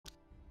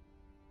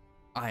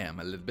I am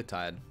a little bit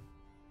tired.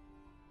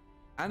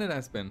 And it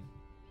has been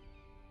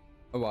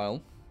a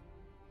while.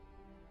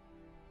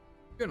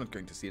 You're not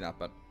going to see that,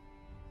 but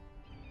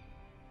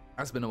it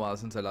has been a while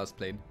since I last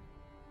played.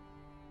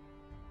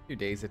 A few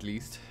days at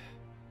least.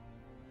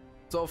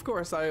 So of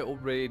course I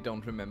already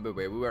don't remember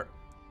where we were.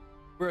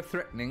 We're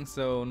threatening,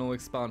 so no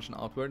expansion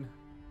outward.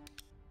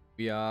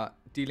 We are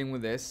dealing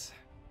with this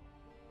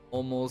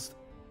almost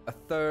a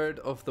third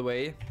of the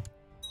way.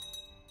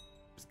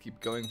 Just keep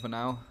going for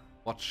now.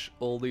 Watch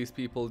all these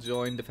people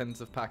join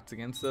defensive pacts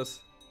against us.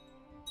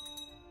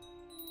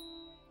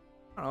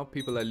 I don't know,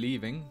 people are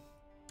leaving.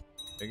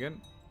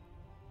 Again.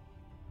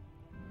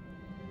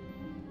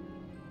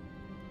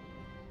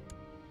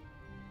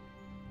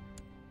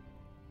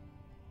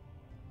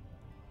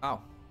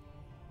 Oh.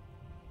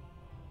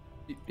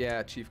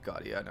 Yeah, Chief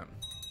Guardy, I don't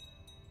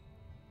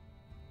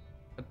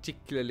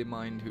particularly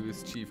mind who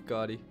is Chief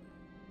Guardy.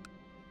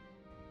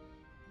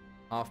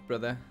 Half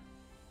brother.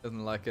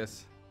 Doesn't like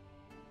us.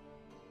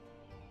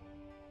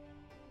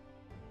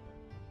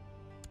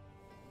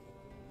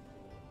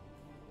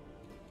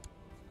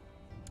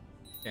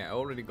 Yeah, I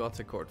already got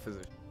a court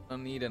physician.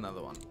 Don't need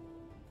another one.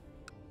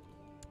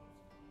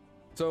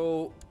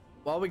 So,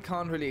 while we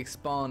can't really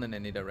expand in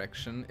any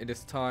direction, it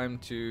is time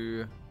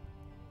to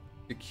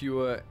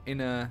secure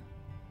inner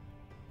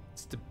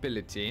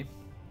stability.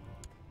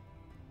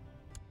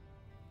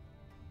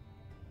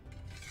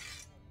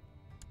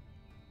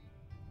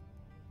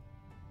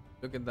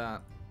 Look at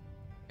that.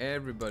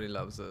 Everybody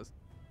loves us.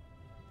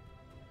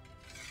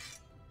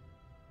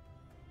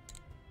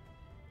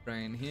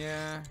 Train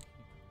here.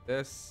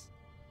 This.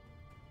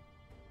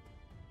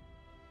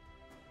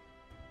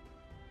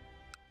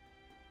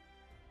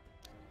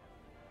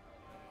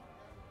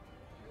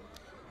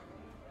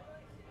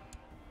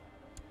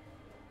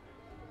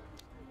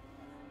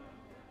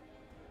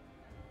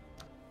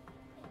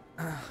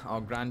 Our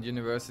Grand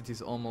University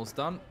is almost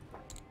done.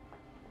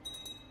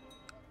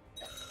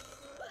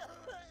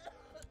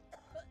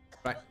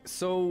 Right,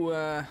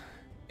 so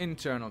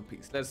internal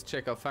peace. Let's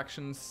check our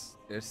factions.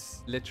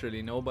 There's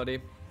literally nobody.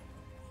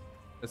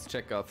 Let's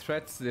check our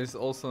threats. There's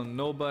also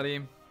nobody.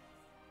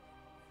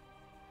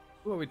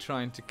 Who are we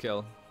trying to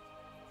kill?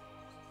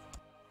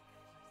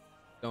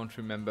 Don't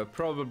remember.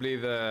 Probably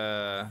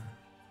the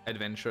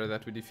adventurer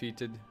that we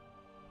defeated.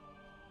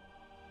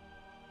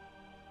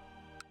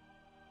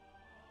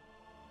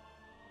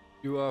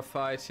 You are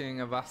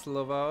fighting a vassal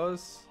of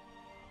ours?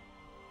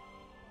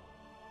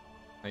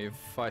 Are you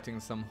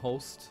fighting some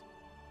host?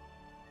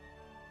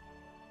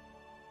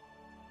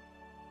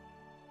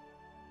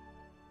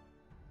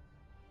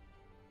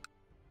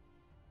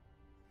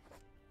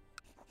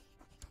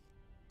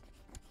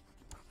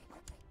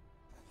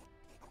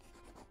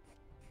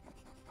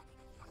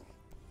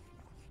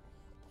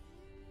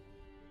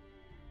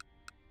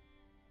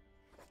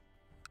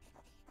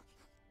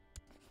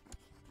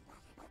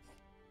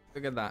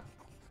 Look at that.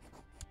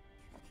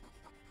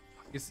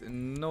 He's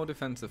in no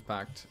defensive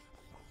pact.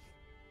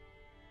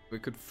 We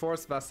could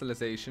force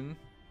vassalization,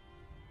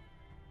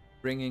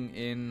 bringing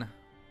in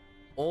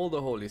all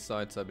the holy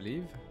sites, I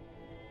believe.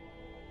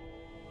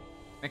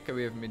 Mecca,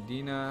 we have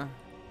Medina.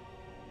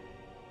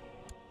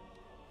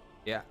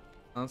 Yeah,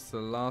 that's the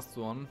last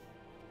one.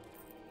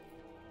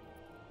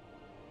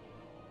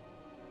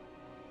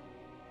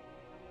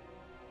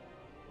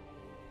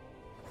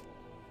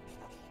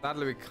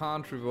 Sadly, we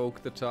can't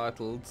revoke the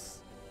titles.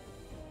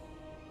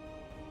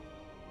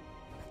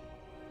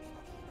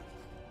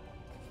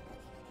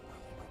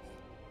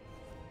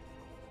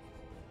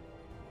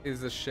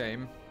 Is a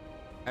shame.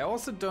 I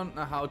also don't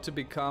know how to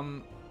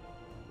become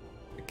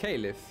a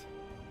caliph.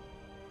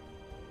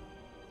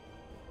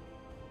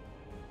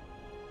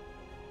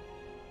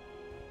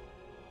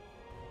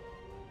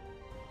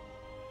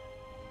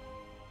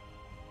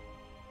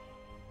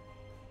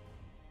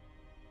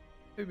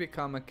 We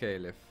become a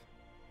caliph.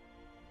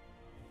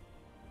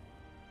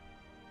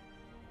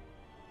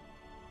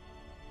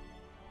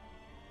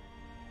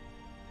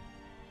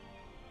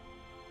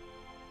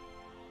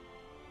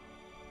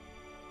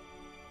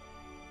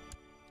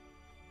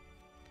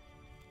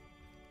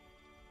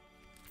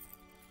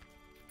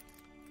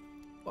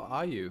 What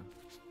are you?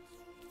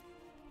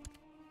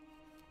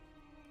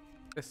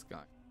 This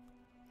guy.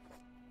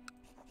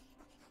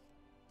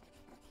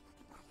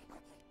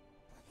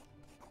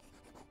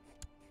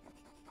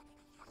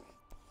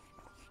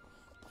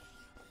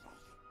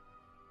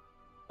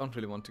 Don't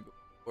really want to go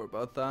more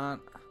about that.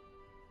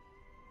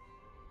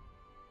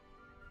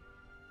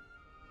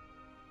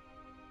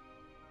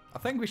 I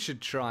think we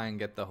should try and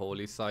get the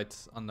holy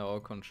sites under our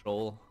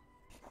control.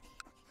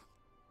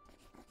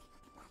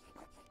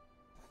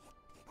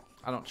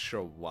 I'm not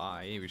sure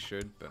why we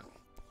should, but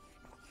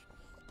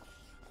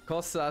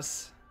costs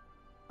us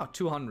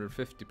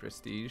 250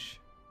 prestige,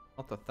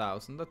 not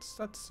 1,000. That's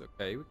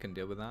okay. We can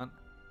deal with that.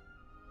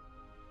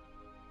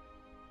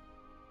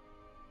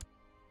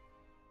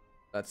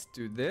 Let's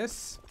do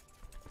this.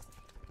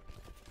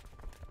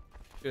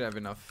 Should have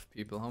enough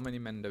people. How many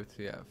men do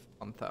we have?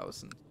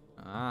 1,000.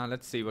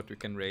 Let's see what we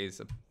can raise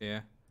up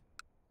here.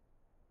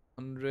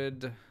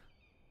 100.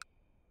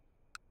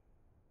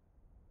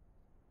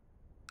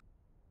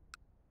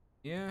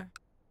 Yeah.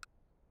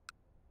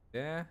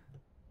 Yeah.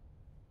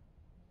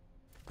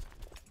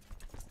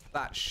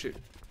 That should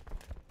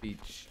be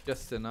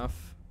just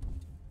enough.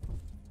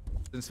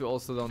 Since we're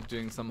also not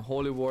doing some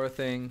holy war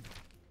thing.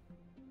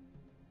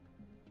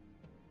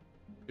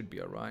 Should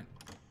be alright.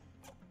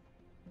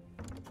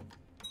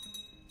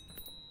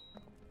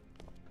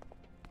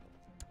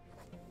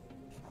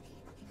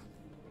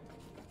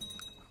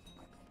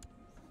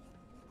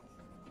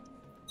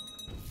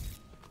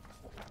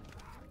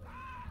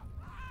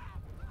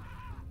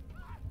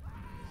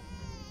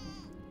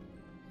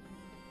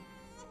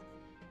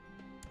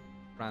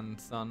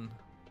 Grandson.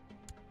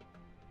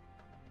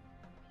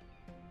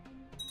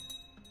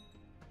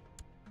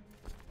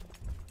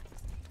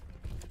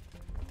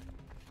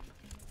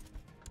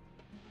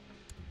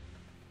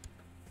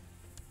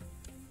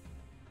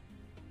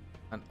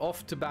 And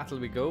off to battle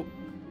we go.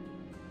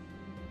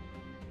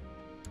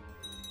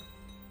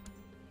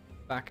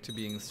 Back to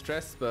being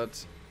stressed,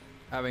 but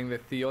having the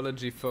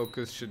theology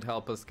focus should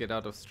help us get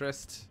out of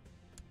stressed.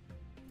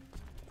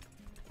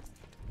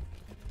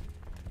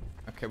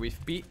 Okay,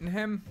 we've beaten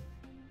him.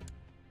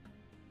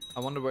 I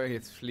wonder where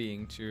he's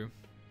fleeing to.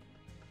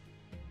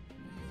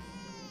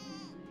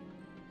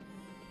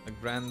 A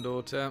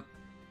granddaughter.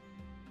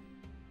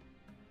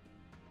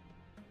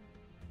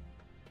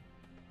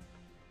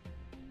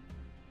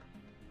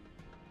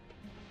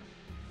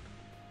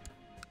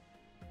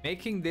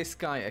 Making this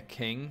guy a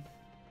king.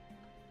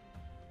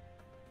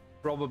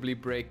 Probably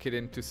break it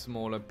into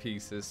smaller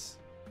pieces.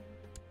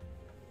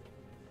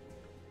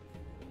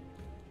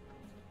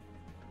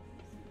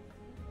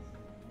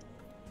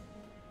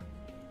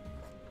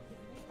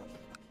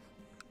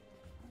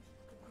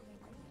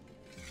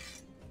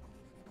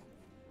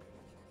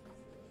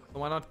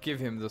 Why not give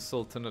him the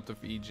Sultanate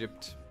of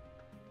Egypt?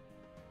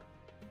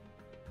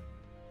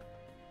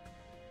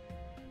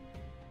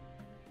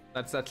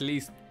 That's at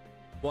least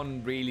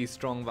one really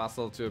strong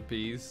vassal to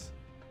appease.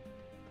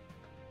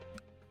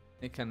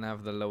 He can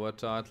have the lower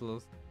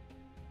titles.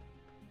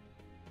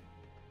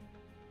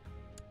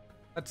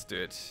 Let's do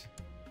it.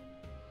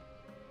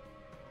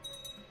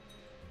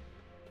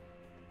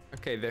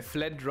 Okay, they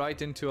fled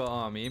right into our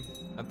army.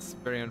 That's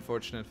very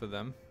unfortunate for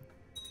them.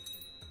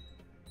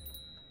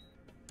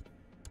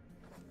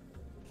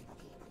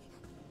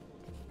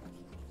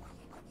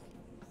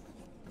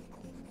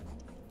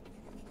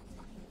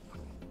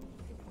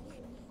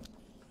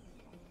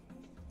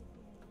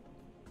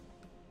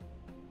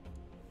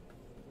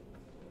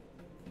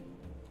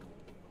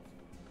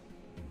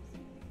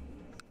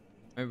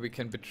 Maybe we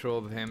can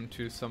betroth him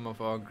to some of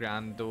our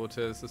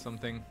granddaughters or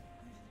something.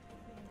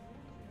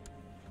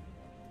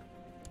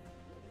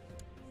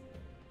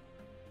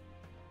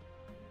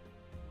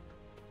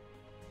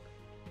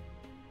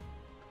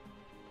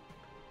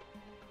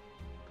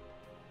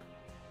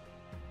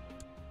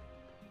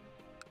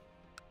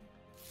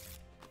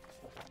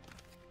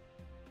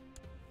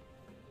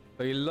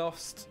 So he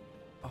lost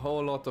a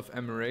whole lot of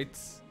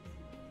emirates.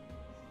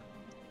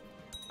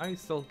 He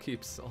still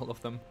keeps all of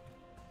them.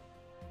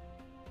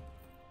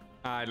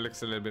 It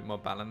looks a little bit more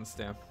balanced,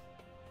 yeah.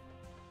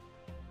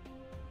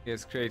 He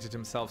has created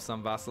himself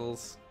some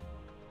vassals.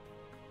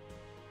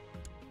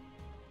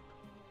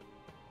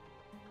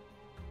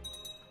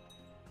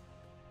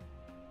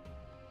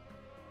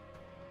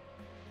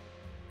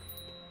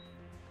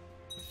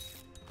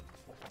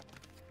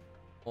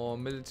 Or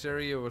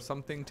military or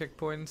something tech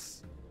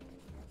points.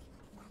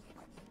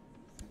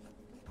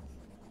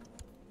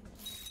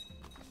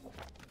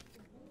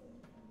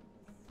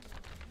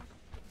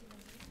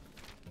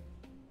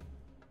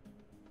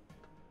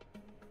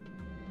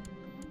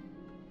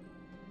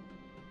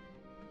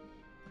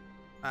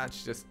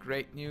 That's just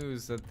great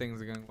news that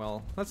things are going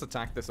well. Let's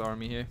attack this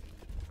army here.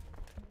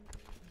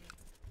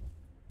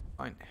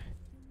 Fine.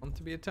 Want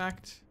to be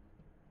attacked?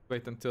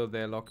 Wait until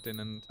they're locked in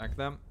and attack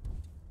them.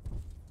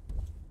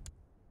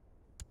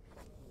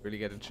 Really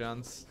get a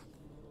chance.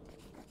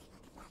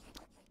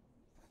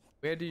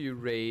 Where do you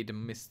raid,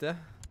 mister?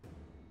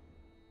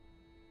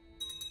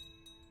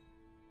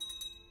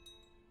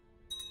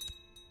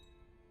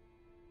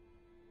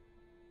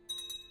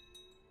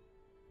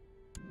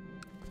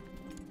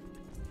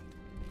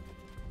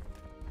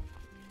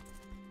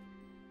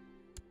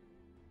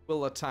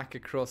 We'll attack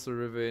across the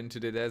river into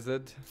the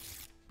desert.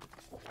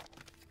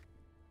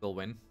 We'll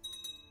win.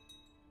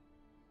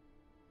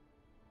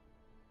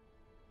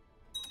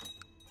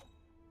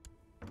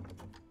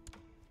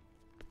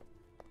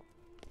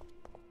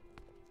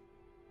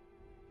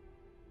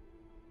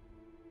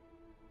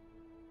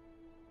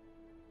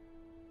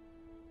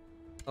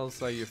 How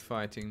else are you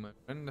fighting, my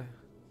friend?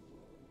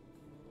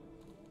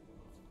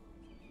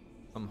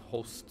 Some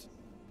host.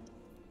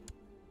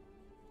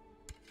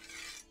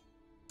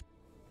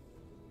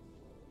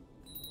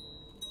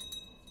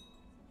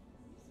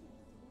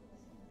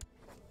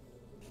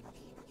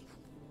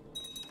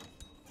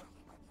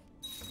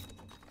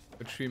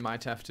 Which we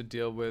might have to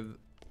deal with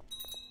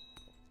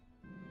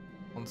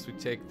once we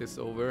take this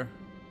over.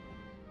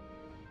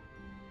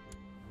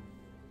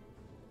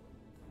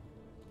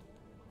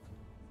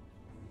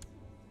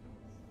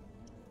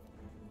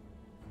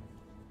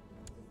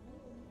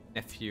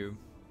 nephew.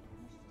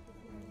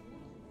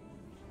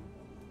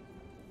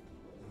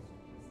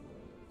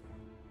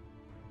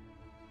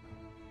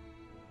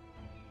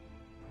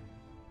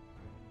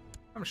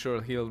 I'm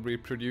sure he'll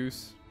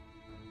reproduce.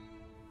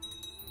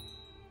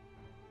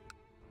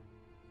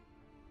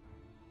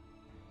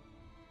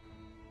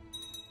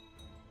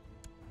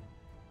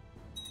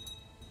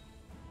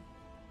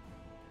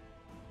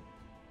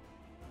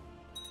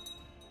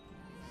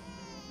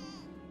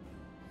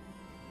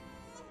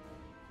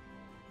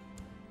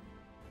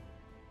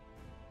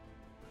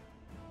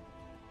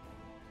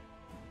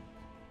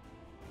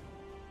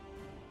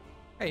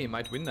 Hey, you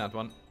might win that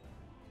one.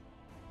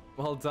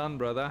 Well done,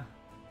 brother.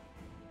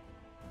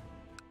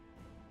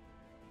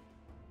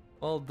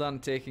 Well done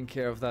taking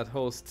care of that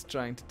host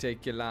trying to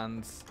take your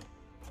lands.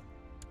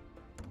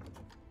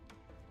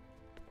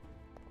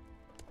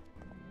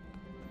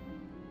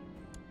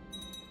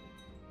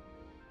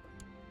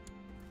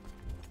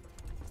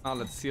 Now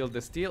let's seal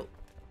this deal.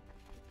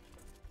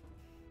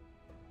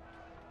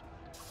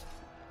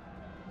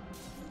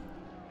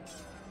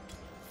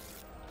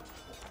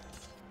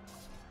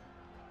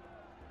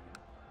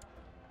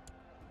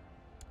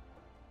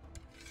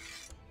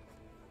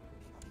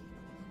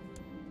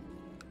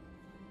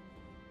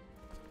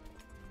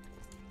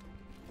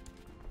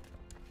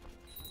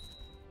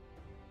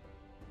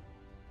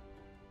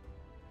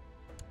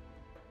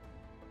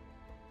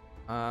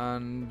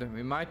 And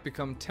we might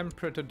become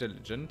temperate or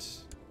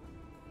diligent.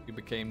 We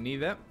became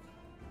neither.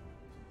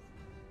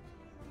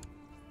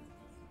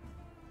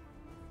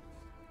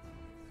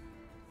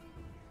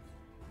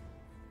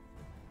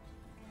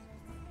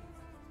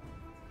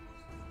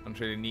 Don't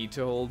really need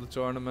to hold the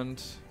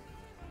tournament.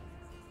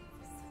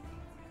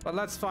 But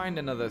let's find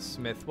another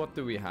smith. What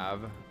do we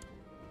have?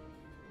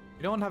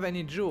 We don't have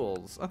any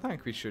jewels. I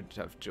think we should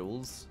have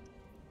jewels.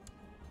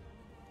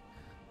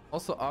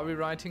 Also, are we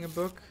writing a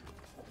book?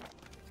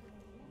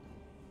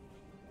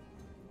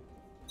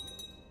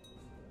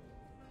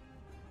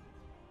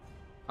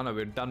 Oh no,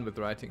 we're done with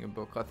writing a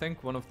book. I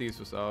think one of these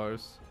was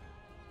ours.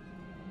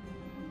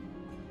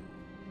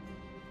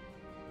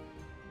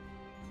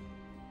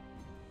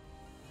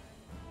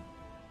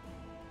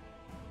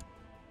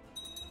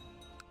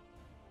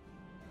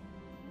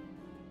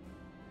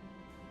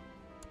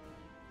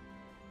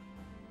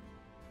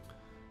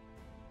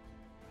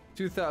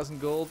 $2,000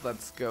 gold,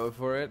 let's go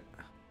for it.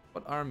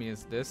 What army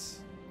is this?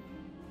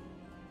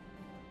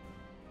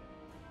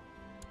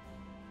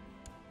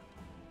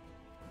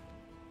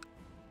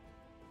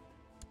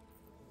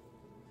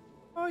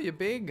 Oh, you're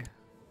big.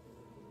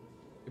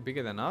 You're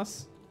bigger than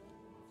us.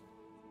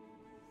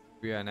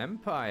 We are an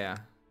empire.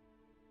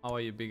 How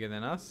are you bigger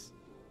than us?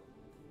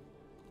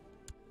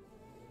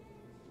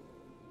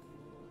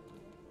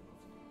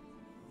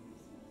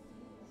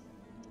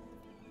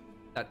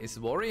 That is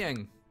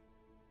worrying.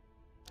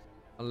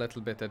 A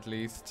little bit at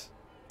least.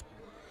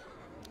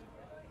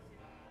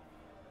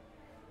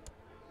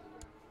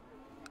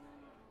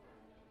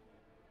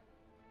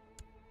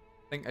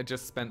 I think I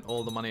just spent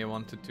all the money I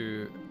wanted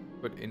to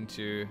put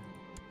into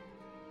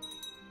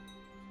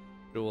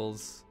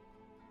jewels.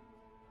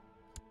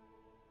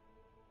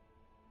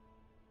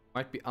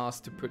 Might be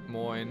asked to put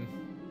more in.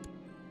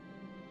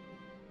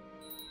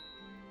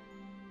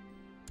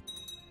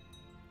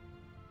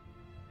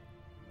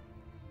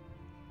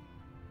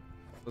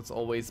 It's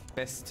always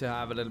best to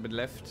have a little bit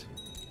left.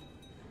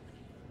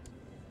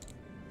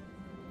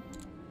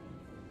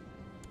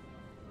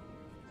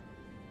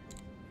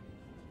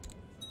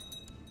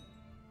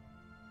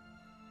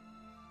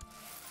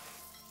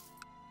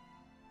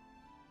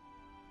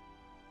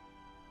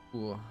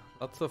 Ooh,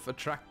 lots of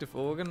attractive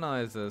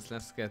organizers.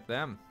 Let's get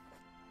them.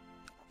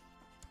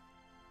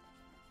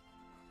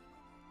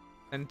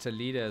 Center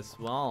leader as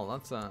well.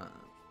 That's a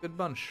good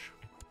bunch.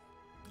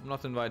 I'm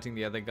not inviting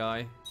the other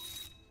guy.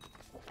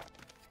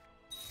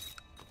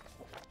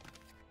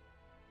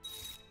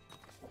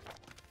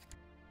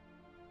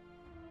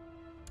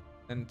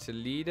 Center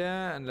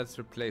leader, and let's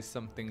replace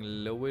something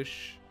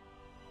lowish.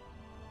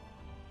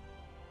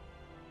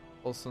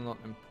 Also not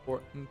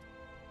important.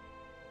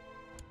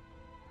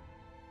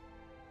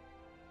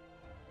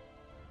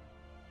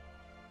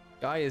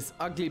 Guy is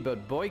ugly,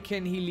 but boy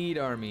can he lead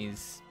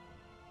armies.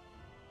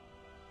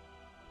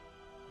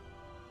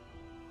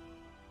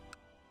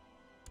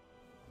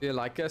 Do you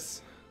like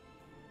us?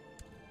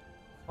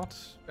 Not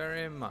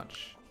very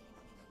much.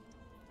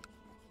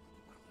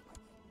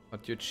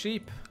 But you're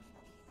cheap.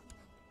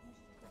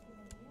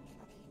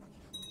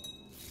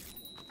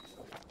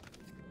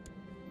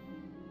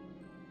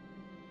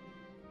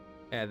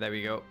 Yeah, there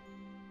we go.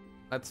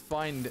 Let's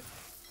find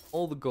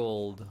all the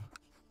gold.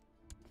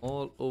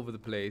 All over the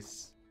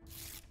place.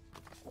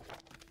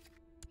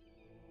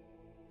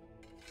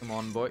 Come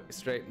on, boy.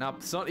 Straighten up.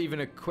 It's not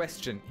even a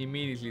question.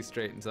 Immediately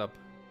straightens up.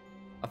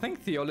 I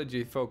think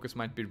theology focus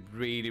might be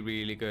really,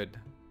 really good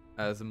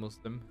as a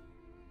Muslim.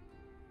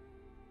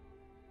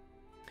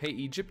 Hey,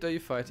 Egypt, are you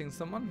fighting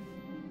someone?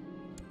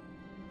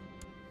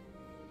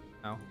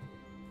 No.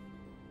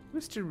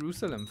 Who's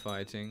Jerusalem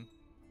fighting?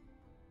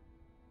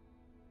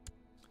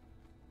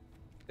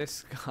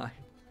 This guy.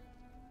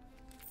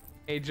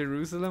 Hey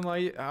Jerusalem,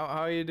 how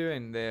are you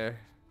doing there?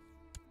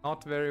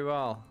 Not very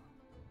well.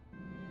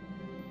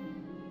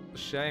 A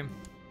shame.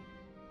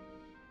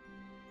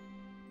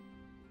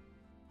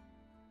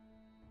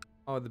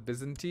 Oh, the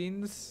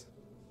Byzantines.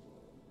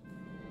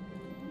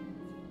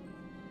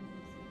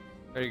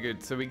 Very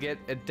good. So we get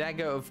a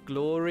dagger of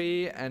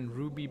glory and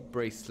ruby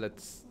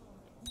bracelets.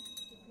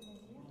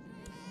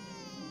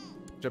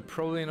 Which are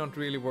probably not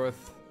really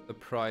worth the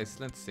price.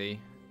 Let's see.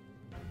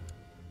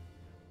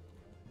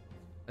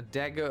 A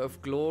dagger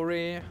of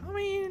glory. I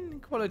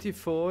mean, quality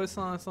 4 it's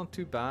not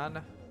too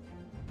bad.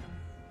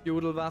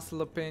 Feudal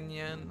vassal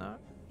opinion.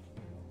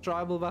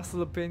 Tribal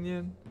vassal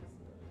opinion.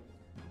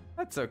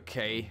 That's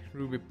okay.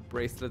 Ruby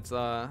bracelets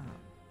are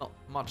not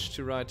much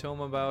to write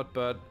home about,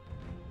 but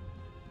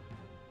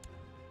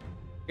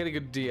get a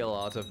good deal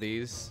out of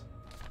these.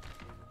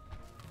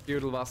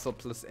 Feudal vassal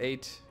plus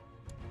 8.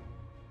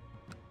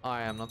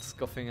 I am not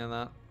scoffing at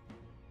that.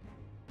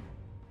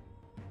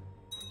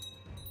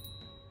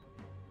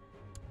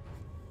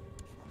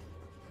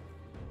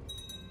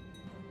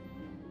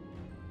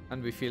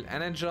 And we feel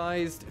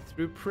energized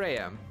through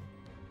prayer.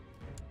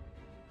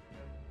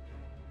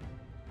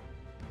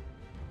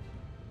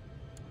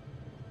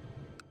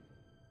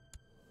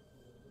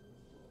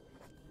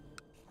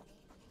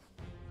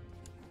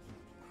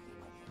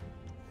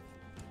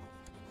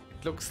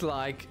 It looks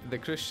like the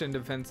Christian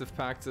defensive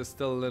pacts are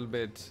still a little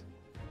bit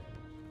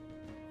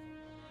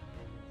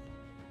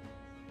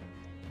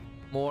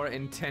more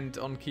intent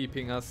on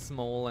keeping us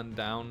small and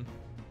down.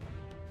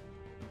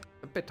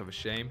 A bit of a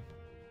shame.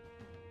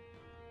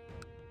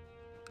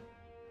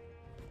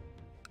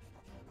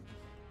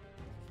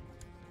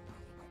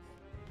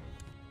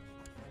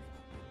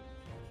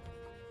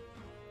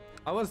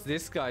 How was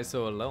this guy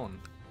so alone?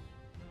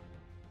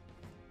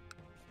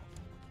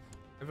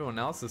 Everyone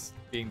else is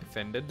being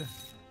defended.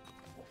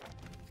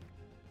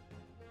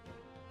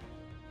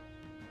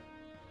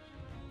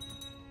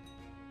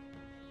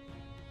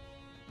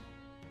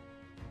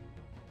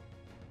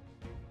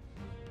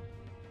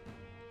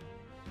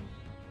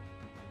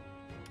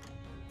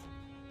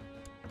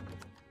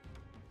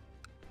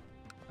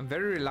 I'm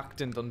very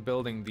reluctant on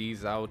building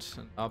these out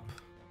and up.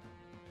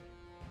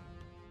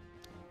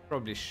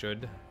 Probably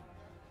should.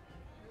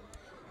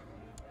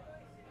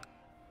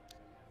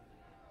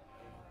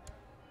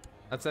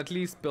 Let's at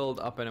least build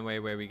up in a way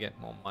where we get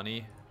more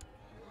money.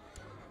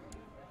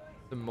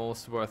 The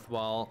most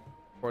worthwhile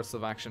course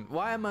of action.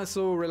 Why am I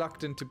so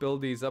reluctant to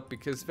build these up?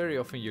 Because very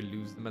often you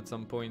lose them at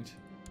some point.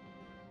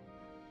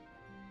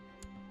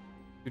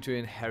 Due to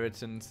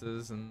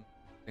inheritances and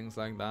things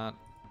like that.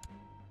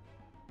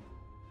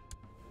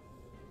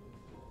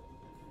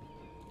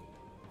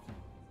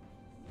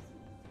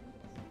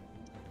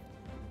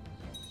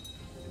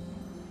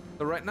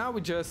 So right now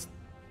we just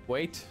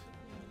wait.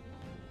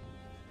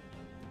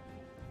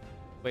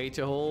 Wait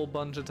a whole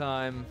bunch of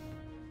time.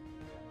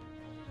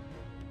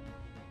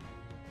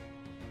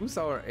 Who's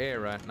our heir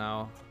right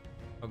now?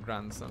 Our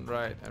grandson,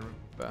 right? I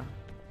remember.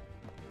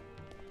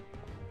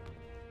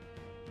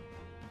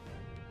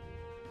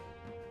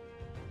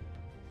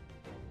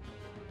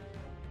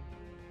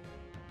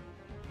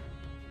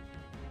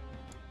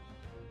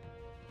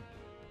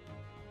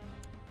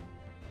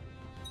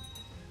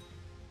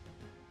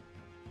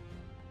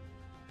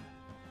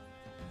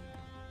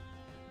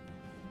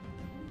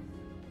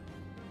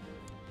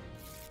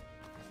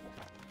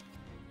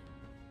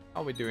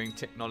 How are we doing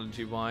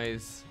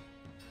technology-wise?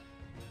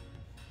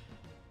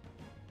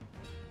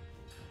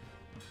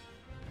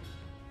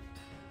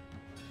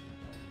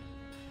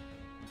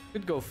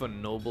 Could go for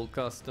noble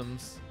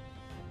customs.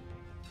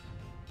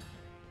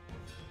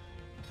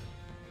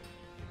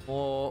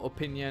 More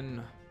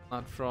opinion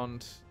on that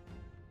front.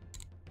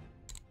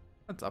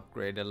 Let's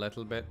upgrade a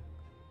little bit.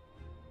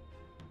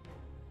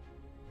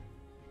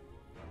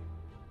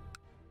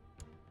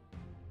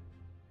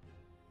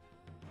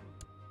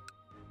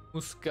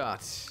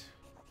 Muscat.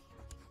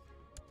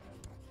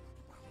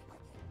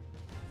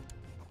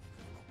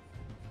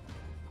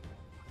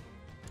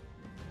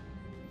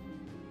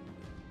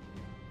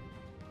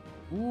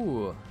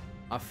 Ooh,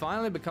 I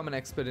finally become an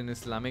expert in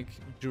Islamic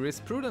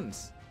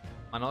jurisprudence.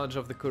 My knowledge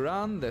of the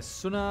Quran, the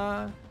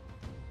Sunnah,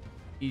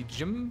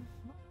 Ijma,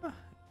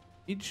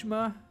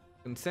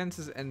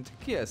 consensus, and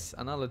Qiyas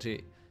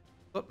analogy.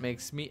 What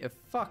makes me a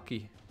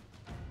faqih?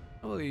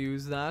 I will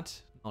use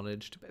that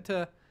knowledge to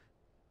better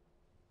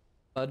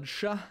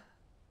Badshah.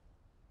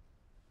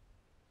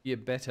 Be a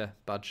better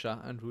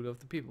Badshah and ruler of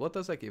the people. What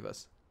does that give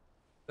us?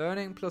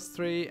 Learning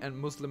 +3 and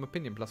Muslim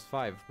opinion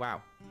 +5.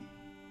 Wow.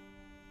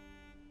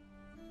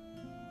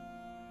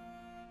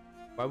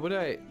 Why would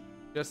I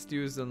just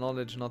use the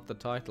knowledge, not the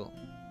title?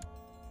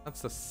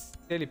 That's a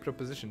silly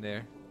proposition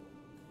there.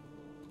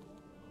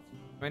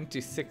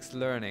 26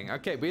 learning.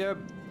 Okay, we're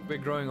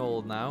growing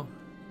old now.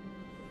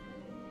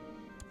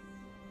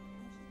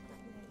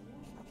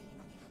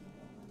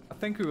 I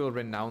think we will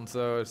renounce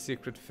our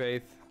secret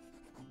faith.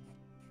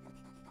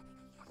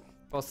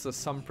 Costs us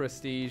some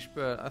prestige,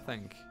 but I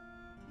think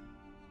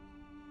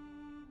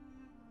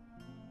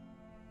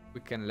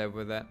We can live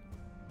with that.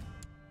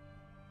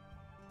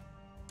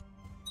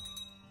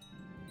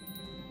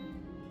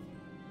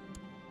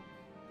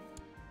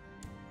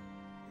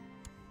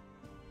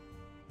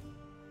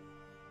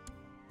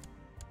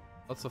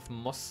 Lots of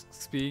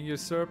mosques being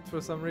usurped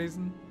for some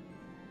reason.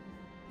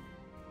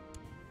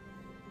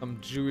 Some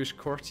Jewish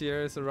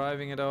courtiers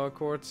arriving at our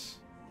court.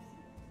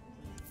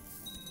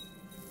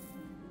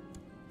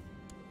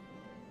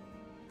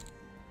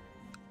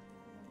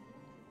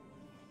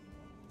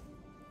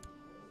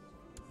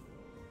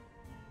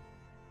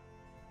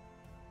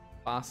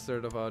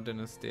 Bastard of our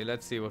dynasty.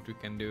 Let's see what we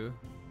can do.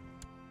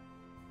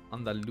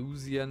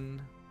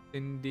 Andalusian,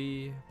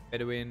 Sindhi,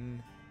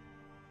 Bedouin,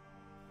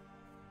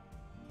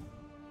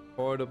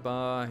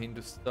 Cordoba,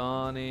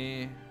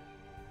 Hindustani.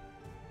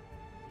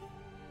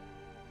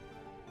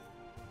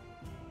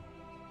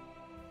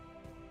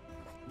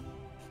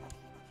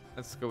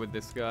 Let's go with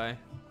this guy.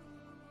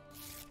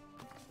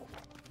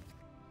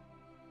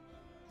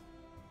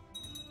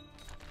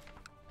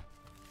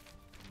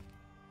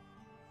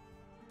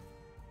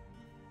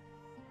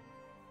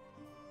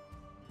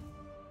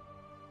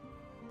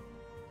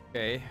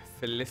 Okay,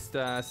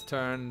 Philista has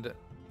turned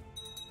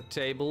the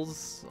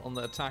tables on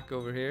the attack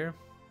over here.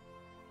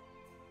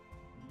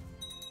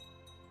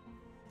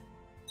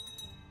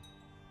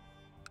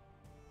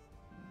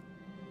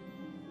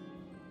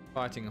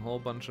 Fighting a whole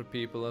bunch of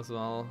people as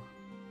well.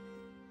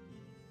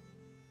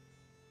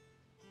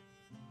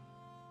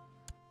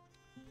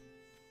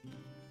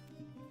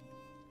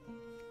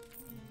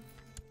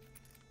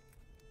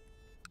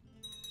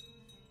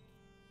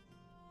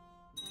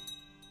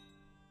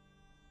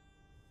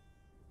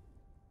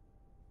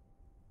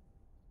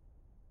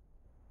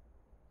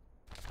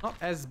 Not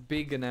as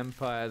big an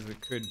empire as we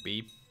could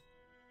be.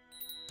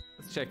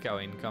 Let's check our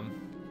income.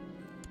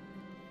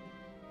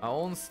 Our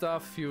own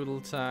stuff, feudal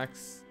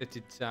tax,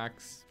 city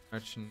tax,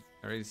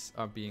 mercenaries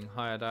are being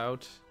hired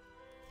out.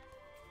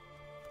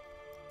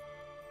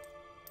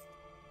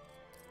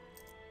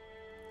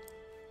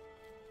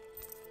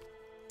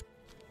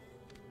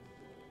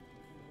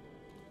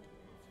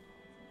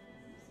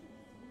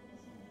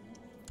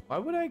 Why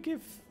would I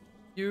give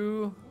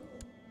you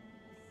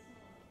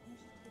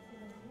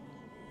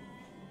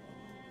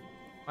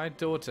my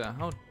daughter?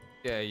 How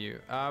dare you?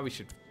 We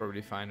should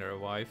probably find her a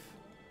wife.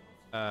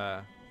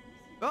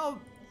 Well,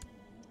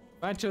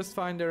 might just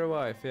find her a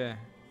wife, yeah.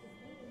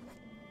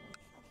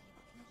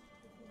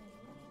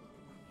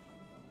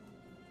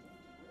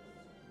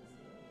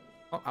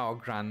 Oh, our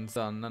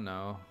grandson,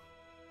 no.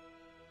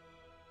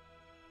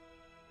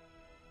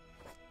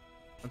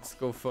 Let's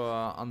go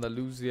for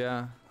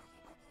Andalusia.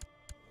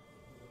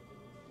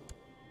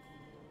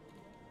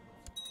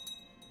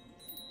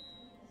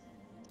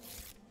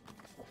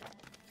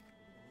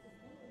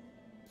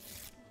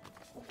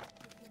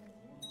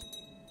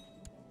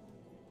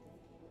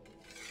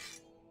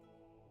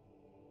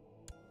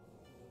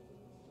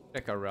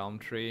 Check our realm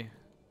tree.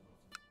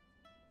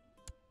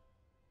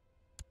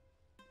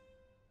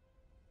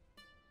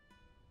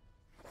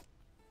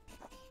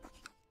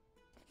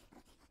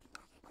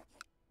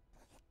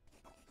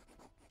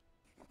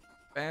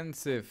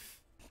 Expensive.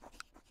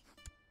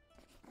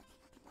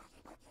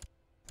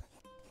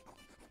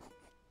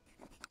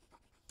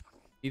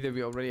 Either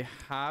we already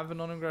have a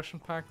non-aggression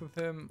pact with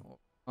him or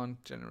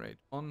can't generate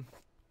one.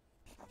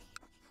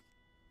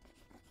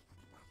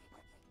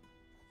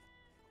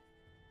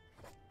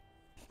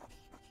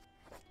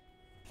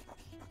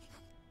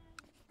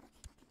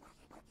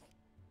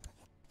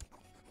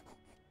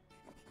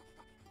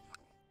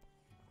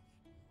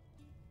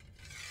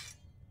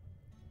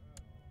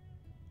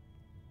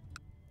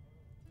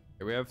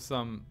 We have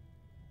some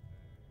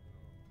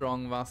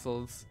strong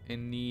vassals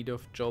in need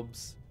of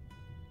jobs.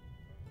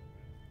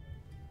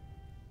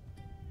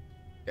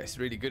 Yeah, he's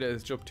really good at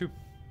his job too.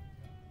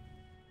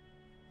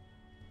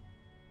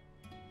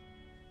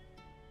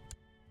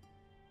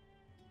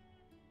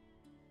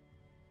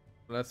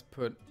 Let's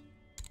put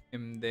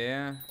him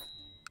there.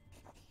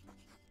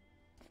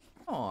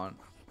 Come on.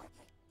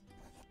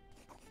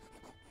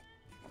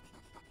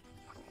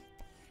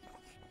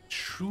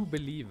 True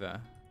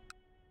believer.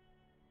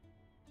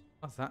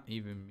 What's that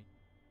even mean?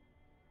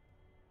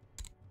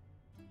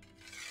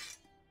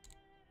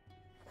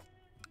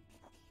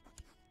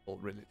 Oh,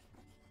 really?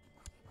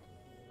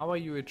 How are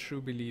you a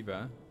true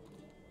believer?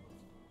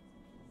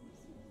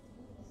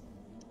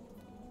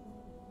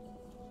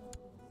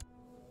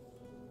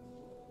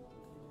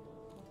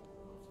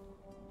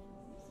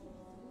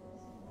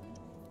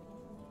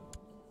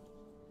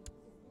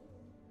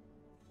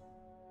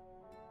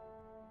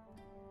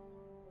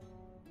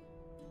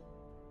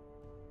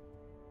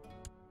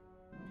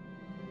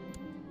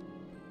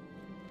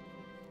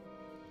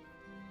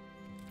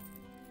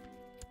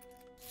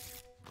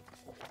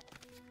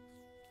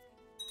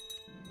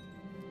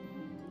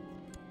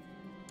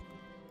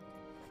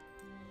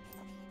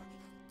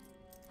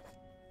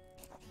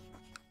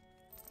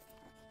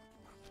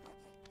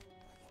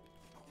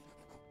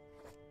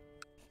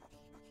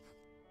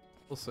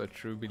 Also a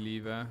true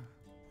believer.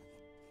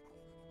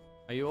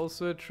 Are you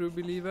also a true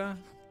believer?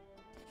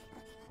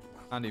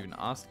 Can't even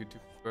ask you to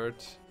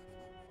convert.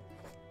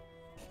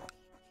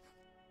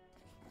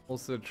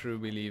 Also a true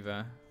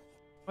believer.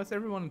 Why is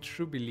everyone a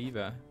true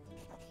believer?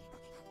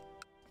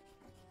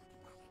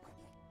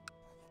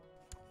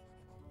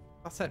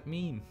 What's that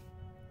mean?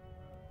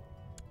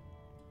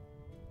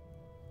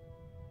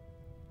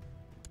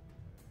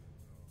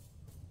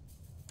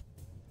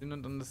 Do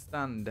not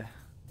understand.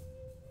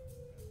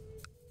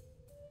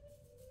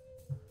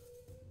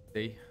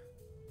 See?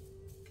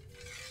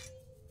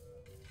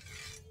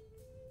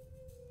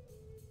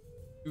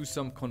 Do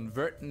some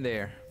converting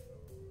there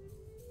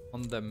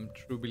on them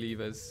true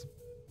believers.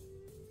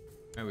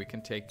 And we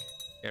can take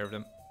care of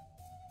them.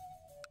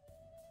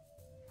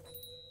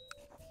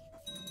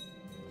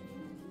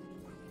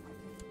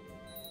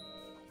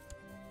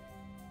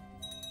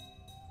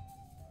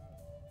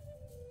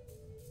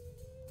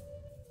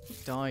 He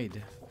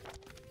died.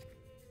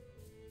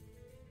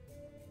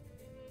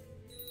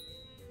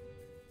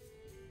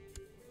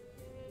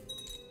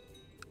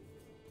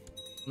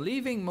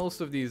 Leaving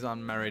most of these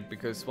unmarried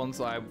because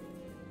once I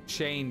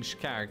change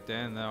character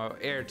and our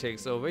heir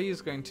takes over, he's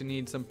going to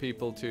need some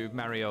people to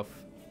marry off.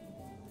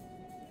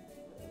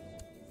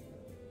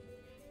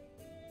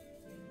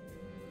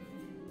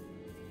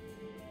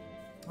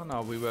 Oh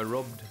no, we were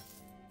robbed.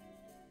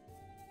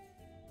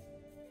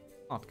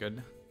 Not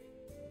good.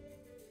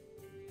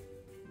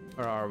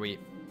 Where are we?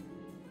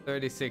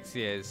 36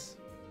 years.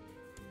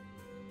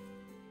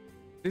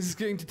 This is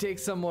going to take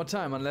some more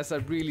time unless I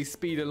really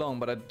speed along,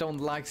 but I don't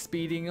like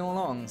speeding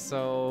along,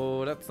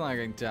 so that's not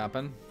going to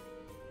happen.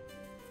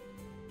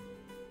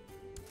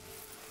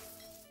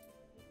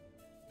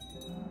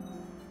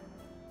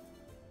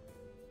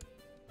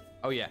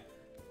 Oh yeah.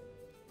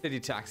 City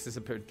tax is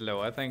a bit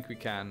low. I think we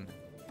can.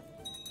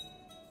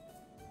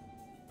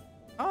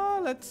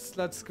 Oh,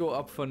 let's go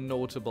up for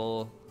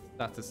notable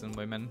status in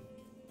women.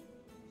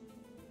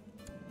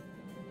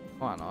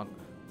 Why not?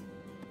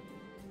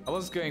 I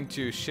was going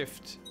to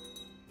shift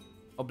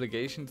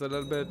obligations a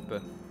little bit,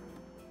 but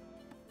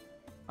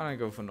I'm gonna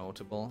go for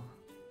notable.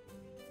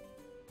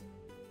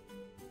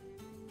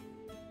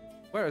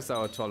 Where is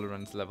our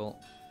tolerance level?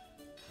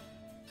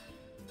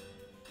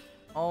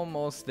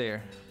 Almost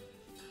there.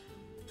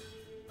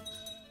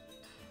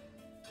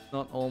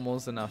 Not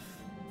almost enough.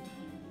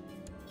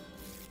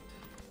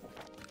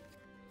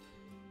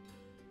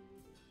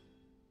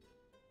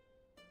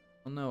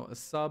 Oh no, a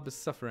sub is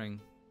suffering.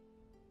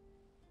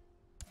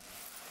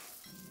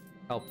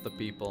 Help the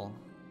people.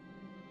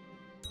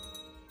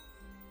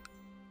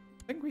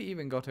 I think we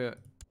even got a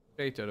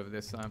trait out of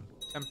this.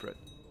 Temperate.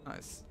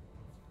 Nice.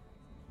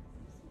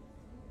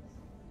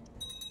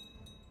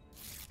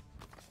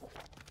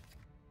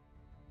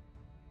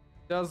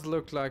 Does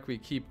look like we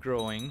keep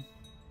growing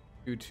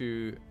due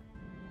to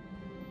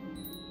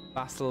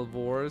vassal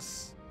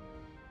wars,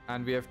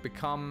 and we have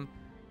become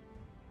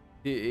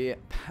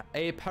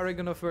a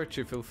paragon of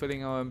virtue,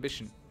 fulfilling our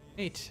ambition.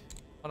 Neat.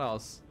 What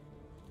else?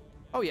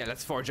 Oh yeah,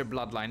 let's forge a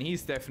bloodline.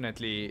 He's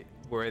definitely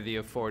worthy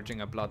of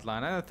forging a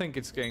bloodline. I think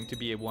it's going to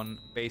be one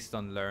based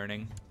on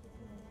learning.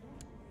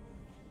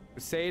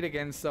 Crusade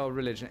against our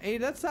religion. Hey,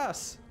 that's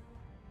us!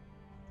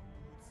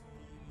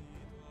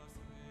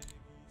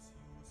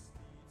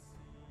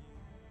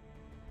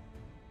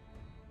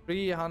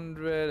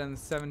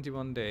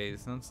 $371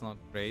 days. That's not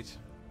great.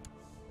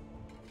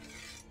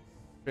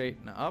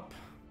 Straighten up.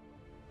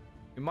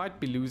 We might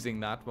be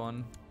losing that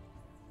one.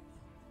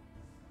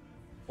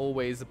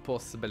 Always a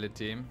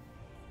possibility.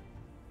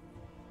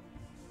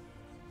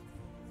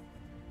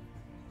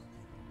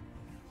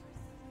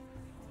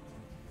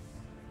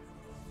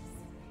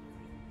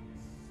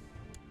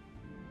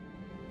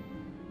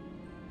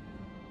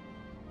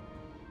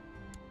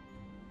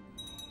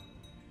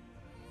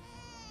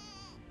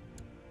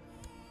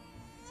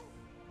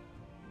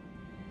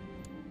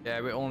 Yeah,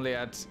 we're only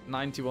at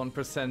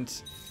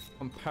 91%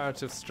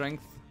 comparative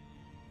strength.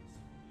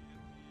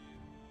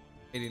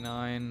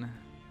 89.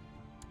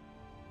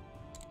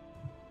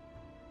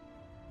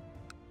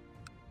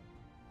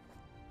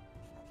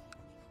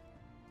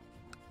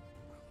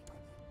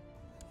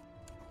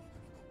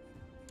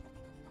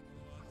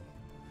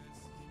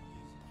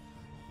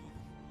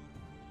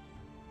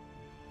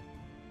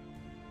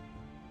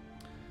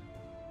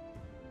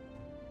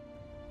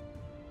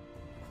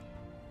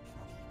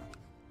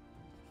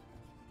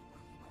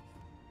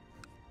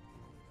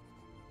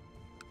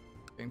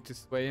 Going to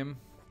sway him.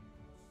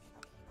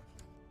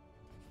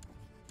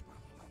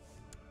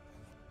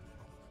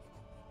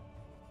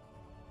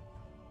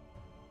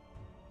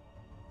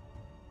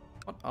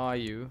 What are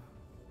you?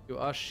 You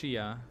are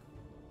Shia.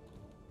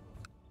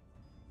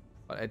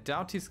 But I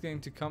doubt he's going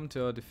to come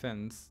to our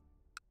defense.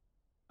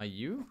 Are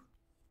you?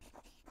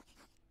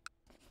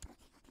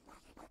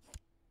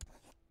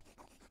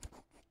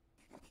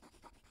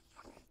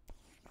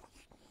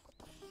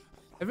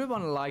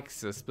 Everyone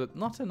likes us, but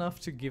not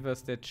enough to give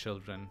us their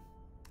children.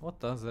 What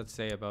does that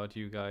say about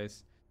you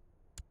guys?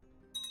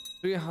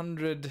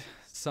 300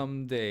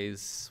 some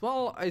days.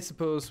 Well, I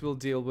suppose we'll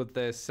deal with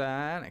this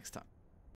next time.